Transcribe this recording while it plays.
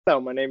Hello,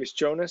 my name is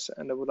Jonas,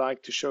 and I would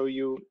like to show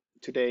you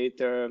today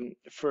the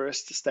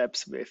first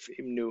steps with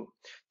Imnoo,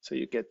 so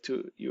you get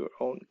to your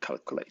own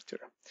calculator.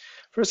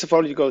 First of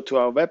all, you go to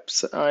our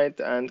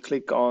website and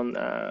click on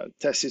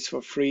Test is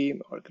for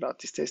free or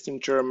Gratis Test in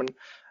German.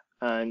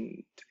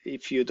 And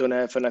if you don't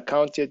have an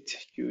account yet,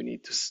 you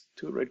need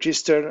to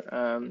register.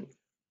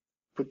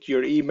 Put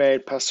your email,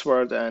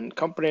 password, and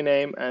company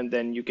name, and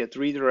then you get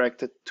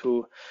redirected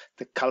to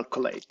the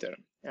calculator,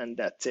 and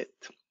that's it.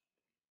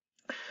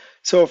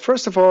 So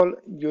first of all,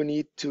 you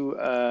need to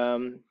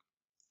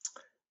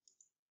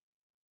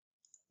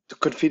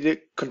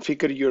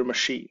configure your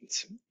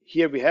machines.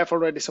 Here we have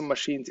already some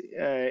machines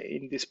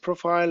in this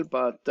profile,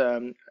 but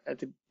at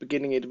the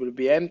beginning it will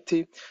be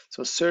empty.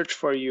 So search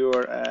for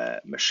your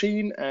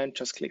machine and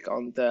just click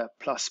on the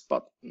plus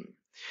button.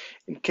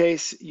 In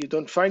case you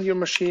don't find your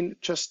machine,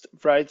 just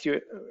write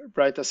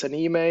us an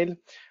email.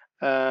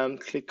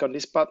 Click on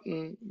this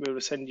button. We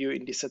will send you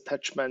in this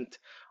attachment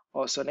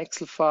also an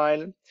Excel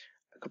file.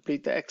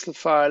 Complete the Excel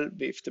file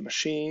with the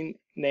machine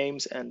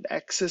names and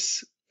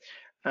access,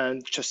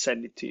 and just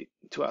send it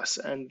to us,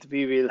 and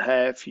we will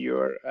have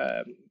your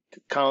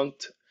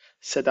account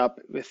set up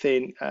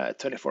within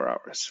 24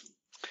 hours.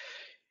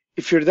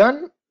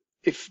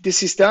 If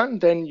this is done,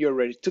 then you're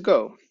ready to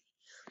go.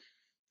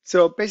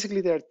 So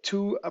basically there are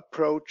two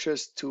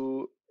approaches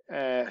to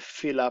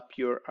fill up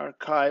your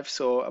archive,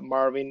 so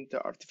Marvin, the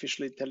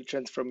artificial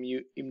intelligence from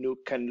Imnoo,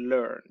 can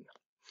learn.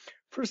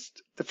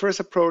 The first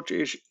approach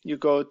is you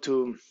go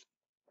to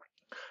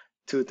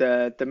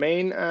the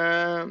main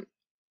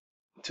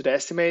to the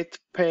estimate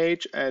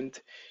page, and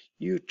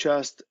you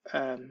just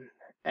add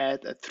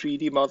a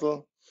 3D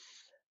model,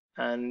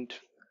 and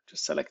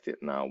just select it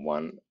now,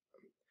 one,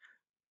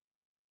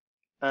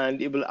 and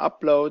it will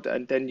upload,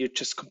 and then you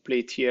just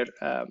complete here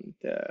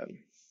the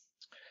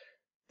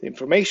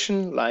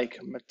information, like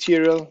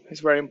material is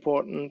very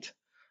important.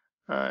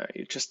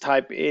 You just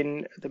type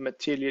in the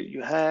material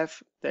you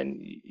have, then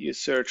you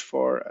search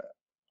for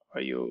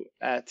or you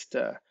add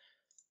the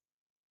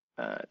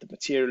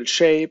material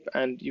shape,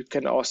 and you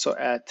can also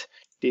add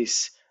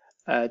this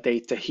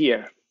data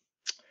here.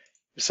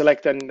 You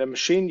select then the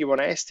machine you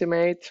want to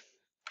estimate,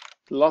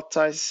 the lot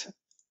size,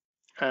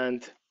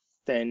 and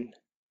then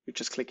you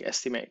just click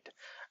estimate.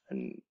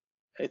 And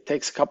it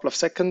takes a couple of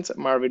seconds.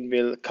 Marvin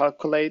will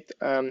calculate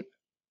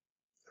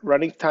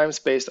running times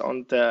based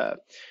on the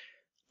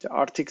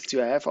articles you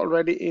have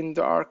already in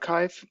the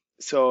archive.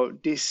 So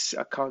this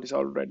account is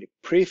already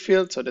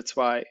pre-filled, so that's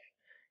why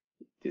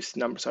these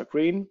numbers are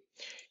green.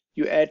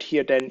 You add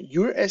here then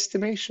your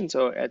estimation.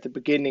 So at the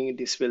beginning,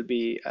 this will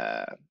be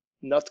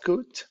not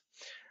good.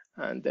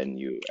 And then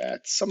you add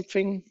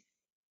something,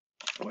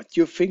 what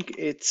you think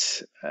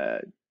it's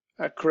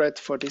accurate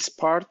for this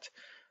part.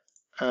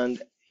 And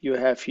you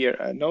have here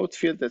a note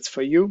field that's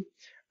for you.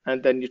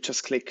 And then you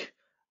just click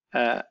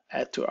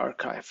add to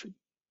archive.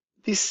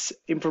 This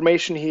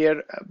information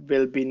here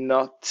will be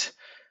not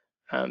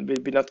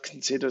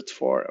considered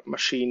for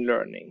machine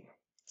learning.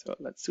 So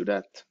let's do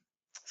that.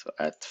 So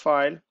add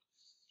file.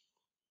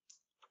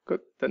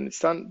 Good, then it's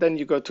done. Then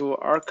you go to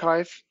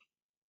archive,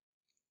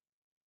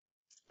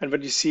 and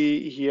what you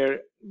see here,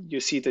 you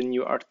see the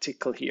new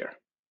article here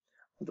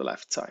on the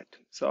left side.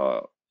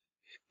 So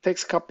it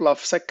takes a couple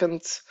of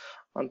seconds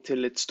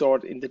until it's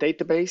stored in the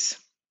database.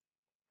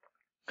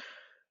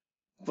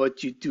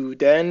 What you do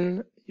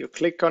then, you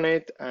click on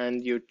it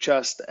and you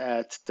just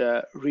add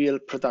the real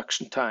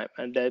production time,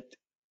 and that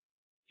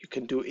you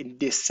can do in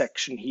this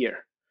section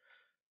here.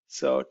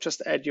 So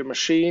just add your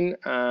machine.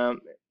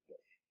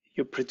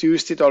 You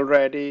produced it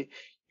already.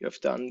 You have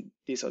done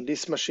this on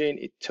this machine.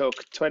 It took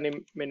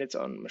 20 minutes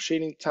on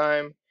machining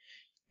time.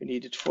 You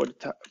needed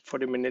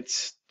 40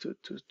 minutes to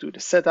do the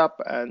setup,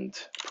 and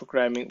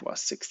programming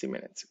was 60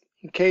 minutes.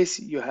 In case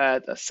you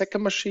had a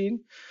second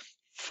machine,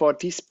 for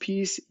this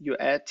piece, you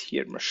add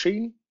here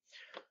machine,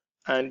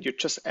 and you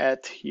just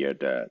add here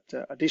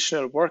the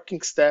additional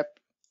working step,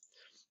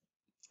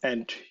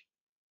 and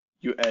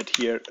you add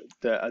here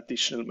the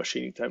additional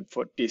machining time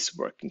for this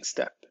working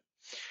step.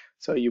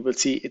 So you will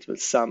see it will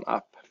sum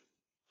up.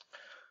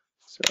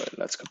 So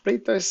let's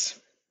complete this.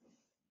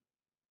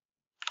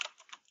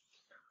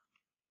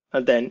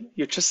 And then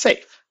you just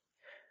save.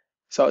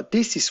 So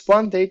this is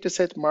one data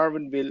set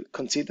Marvin will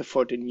consider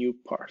for the new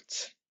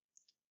parts.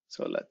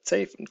 So let's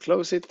save and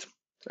close it.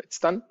 So it's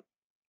done.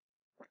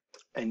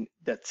 And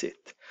that's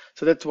it.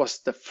 So that was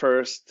the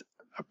first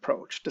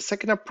approach. The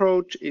second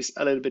approach is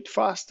a little bit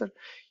faster.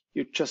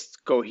 You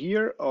just go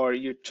here, or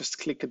you just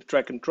click and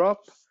drag and drop.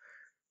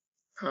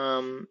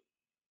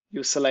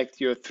 You select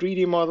your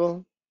 3D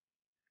model,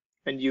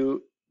 and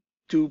you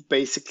do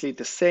basically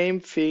the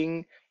same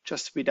thing,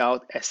 just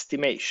without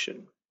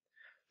estimation.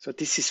 So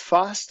this is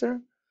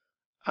faster.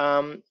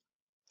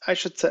 I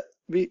should say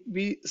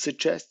we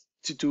suggest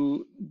to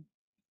do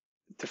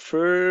the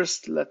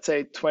first, let's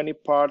say, 20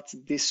 parts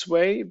this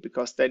way,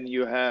 because then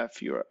you have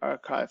your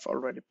archive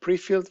already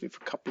pre-filled with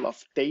a couple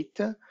of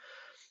data.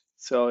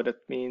 So that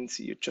means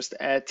you just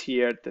add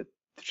here the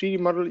 3D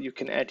model. You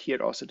can add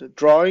here also the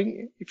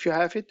drawing if you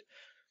have it.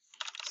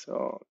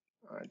 So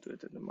I do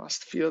it in the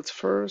must field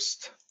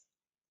first.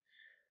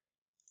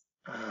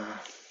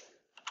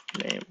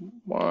 Name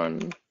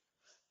 1,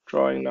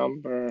 drawing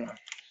number,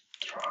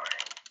 drawing,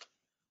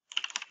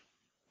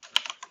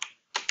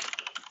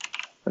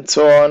 and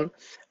so on.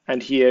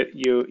 And here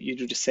you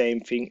do the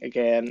same thing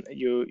again.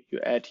 You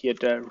add here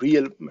the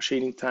real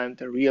machining time,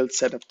 the real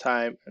setup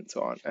time, and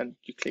so on, and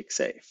you click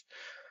save.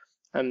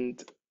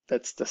 And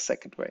that's the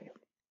second way.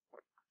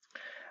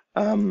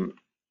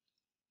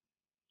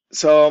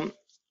 So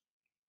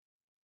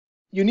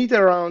you need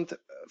around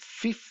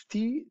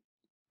 50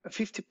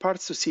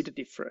 parts to see the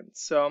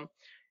difference. So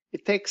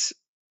it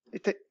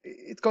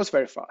goes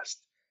very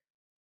fast.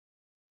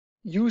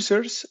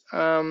 Users,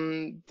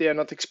 they are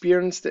not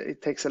experienced.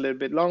 It takes a little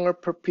bit longer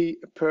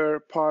per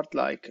part,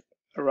 like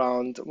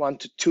around 1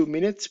 to 2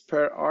 minutes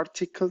per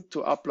article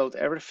to upload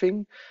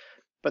everything.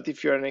 But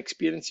if you're an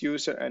experienced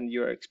user and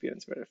you're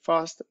experienced very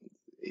fast,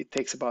 it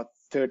takes about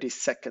 30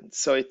 seconds.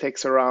 So it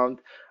takes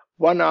around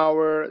 1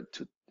 hour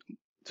to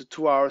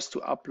 2 hours to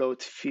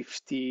upload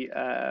 50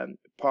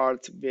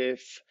 parts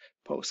with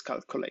post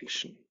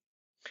calculation.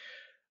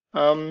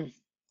 The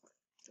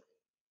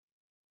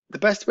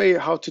best way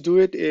how to do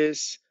it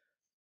is,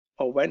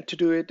 or when to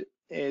do it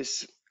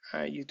is,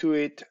 you do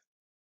it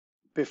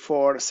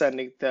before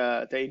sending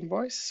the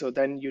invoice. So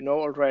then you know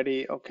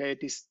already, okay,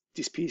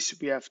 this piece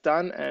we have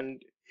done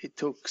and it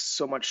took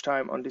so much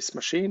time on this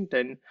machine.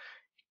 Then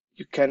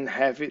you can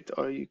have it,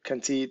 or you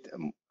can see it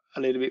a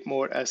little bit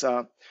more as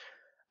a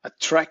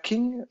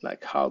tracking,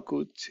 like how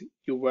good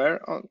you were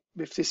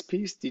with this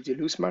piece. Did you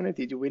lose money?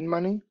 Did you win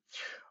money?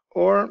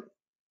 Or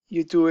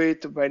you do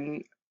it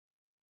when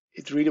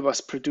it really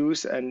was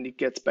produced and it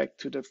gets back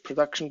to the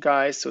production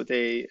guys, so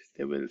they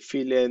will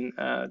fill in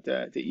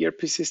the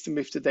ERP system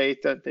with the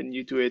data. Then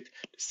you do it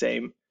the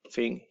same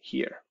thing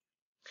here.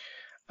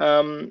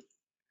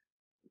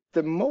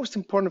 The most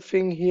important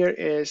thing here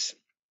is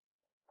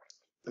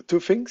the two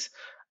things.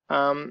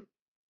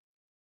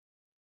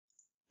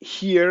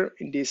 Here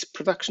in these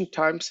production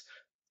times,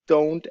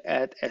 don't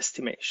add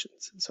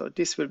estimations. So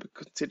this will be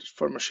considered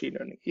for machine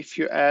learning. If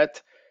you add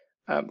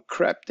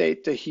crap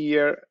data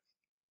here,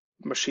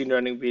 machine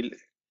learning will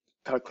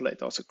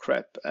calculate also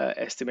crap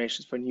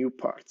estimations for new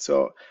parts.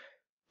 So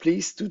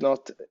please do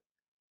not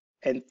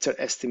enter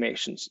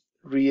estimations,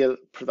 real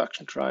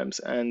production times,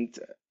 and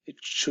it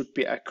should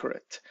be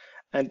accurate.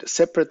 And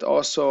separate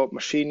also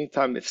machining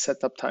time with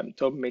setup time.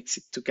 Don't mix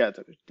it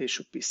together. They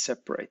should be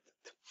separated.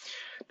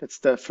 That's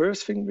the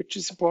first thing which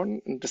is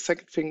important. And the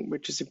second thing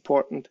which is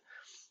important,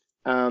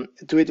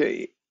 do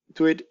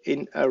it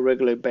in a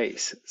regular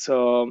base.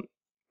 So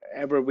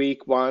every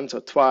week, once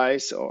or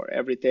twice, or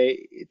every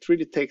day. It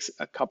really takes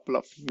a couple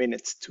of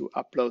minutes to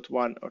upload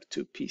 1 or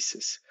 2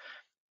 pieces.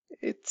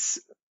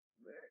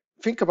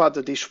 Think about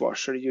the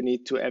dishwasher you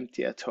need to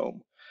empty at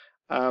home.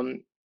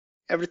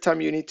 Every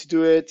time you need to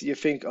do it, you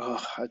think,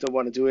 oh, I don't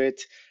want to do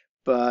it.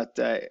 But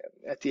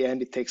at the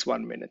end, it takes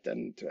 1 minute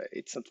and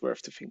it's not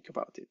worth to think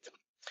about it.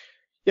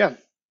 Yeah,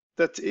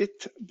 that's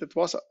it. That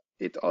was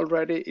it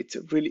already. It's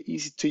really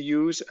easy to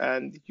use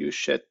and you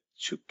should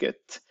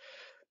get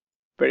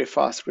very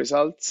fast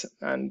results.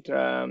 And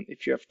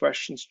if you have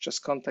questions,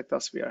 just contact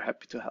us. We are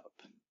happy to help.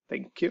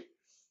 Thank you.